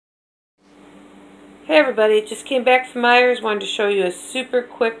Hey everybody, just came back from Meijer's. Wanted to show you a super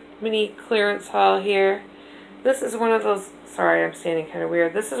quick mini clearance haul here. This is one of those, sorry I'm standing kind of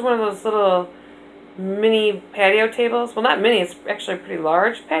weird. This is one of those little mini patio tables. Well, not mini, it's actually a pretty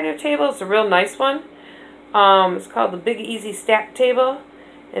large patio table. It's a real nice one. It's called the Big Easy Stack Table.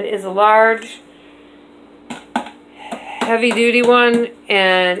 And it is a large, heavy duty one.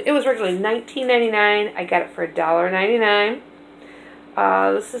 And it was regularly $19.99. I got it for $1.99.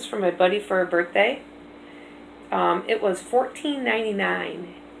 This is from my buddy for a birthday. It was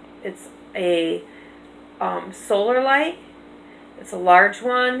 $14.99. It's a solar light. It's a large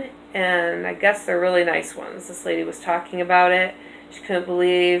one, and I guess they're really nice ones. This lady was talking about it. She couldn't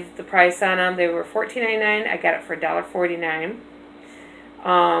believe the price on them. They were $14.99. I got it for $1.49.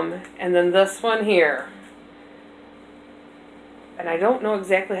 And then this one here. And I don't know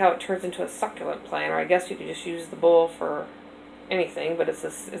exactly how it turns into a succulent plant, or I guess you could just use the bowl for anything, but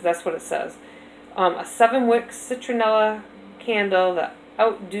that's what it says. A 7-wick citronella candle, the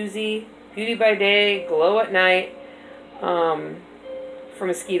Outdoozy Beauty by Day, Glow at Night, for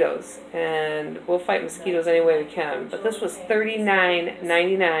mosquitoes. And we'll fight mosquitoes any way we can. But this was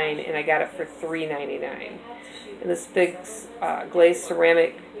 $39.99, and I got it for $3.99 in this big glazed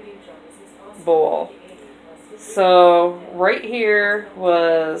ceramic bowl. So right here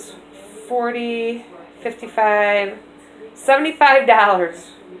was $40, $55, $75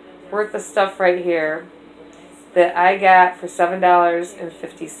 worth of stuff right here that I got for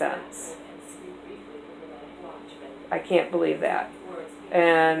 $7.50. I can't believe that.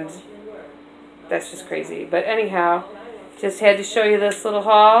 And that's just crazy. But anyhow, just had to show you this little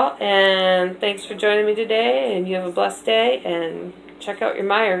haul, and thanks for joining me today, and you have a blessed day, and check out your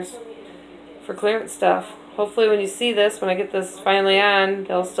Meijers for clearance stuff. Hopefully when you see this, when I get this finally on,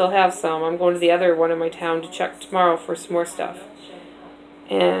 they'll still have some. I'm going to the other one in my town to check tomorrow for some more stuff.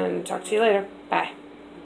 And talk to you later. Bye.